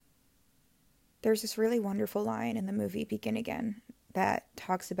There's this really wonderful line in the movie Begin Again that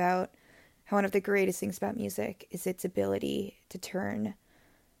talks about how one of the greatest things about music is its ability to turn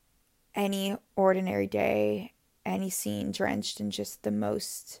any ordinary day, any scene drenched in just the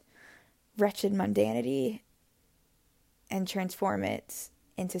most wretched mundanity, and transform it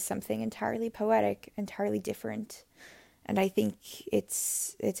into something entirely poetic, entirely different. And I think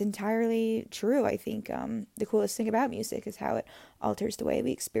it's entirely true. I think the coolest thing about music is how it alters the way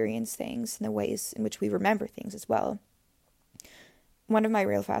we experience things and the ways in which we remember things as well. One of my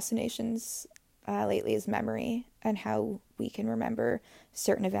real fascinations lately is memory and how we can remember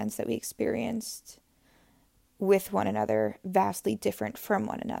certain events that we experienced with one another, vastly different from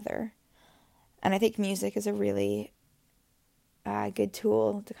one another. And I think music is a really good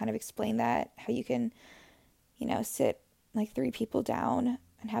tool to kind of explain that. How you can, sit like three people down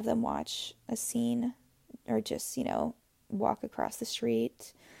and have them watch a scene or just, walk across the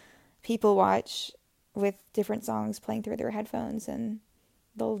street. People watch with different songs playing through their headphones and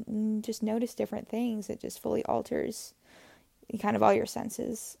they'll just notice different things. It just fully alters kind of all your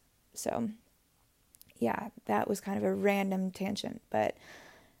senses. So, yeah, that was kind of a random tangent, but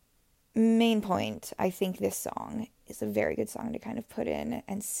main point, I think this song is a very good song to kind of put in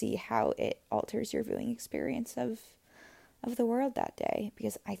and see how it alters your viewing experience of the world that day,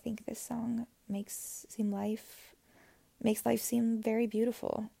 because I think this song makes life seem very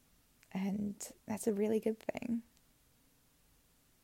beautiful, and that's a really good thing.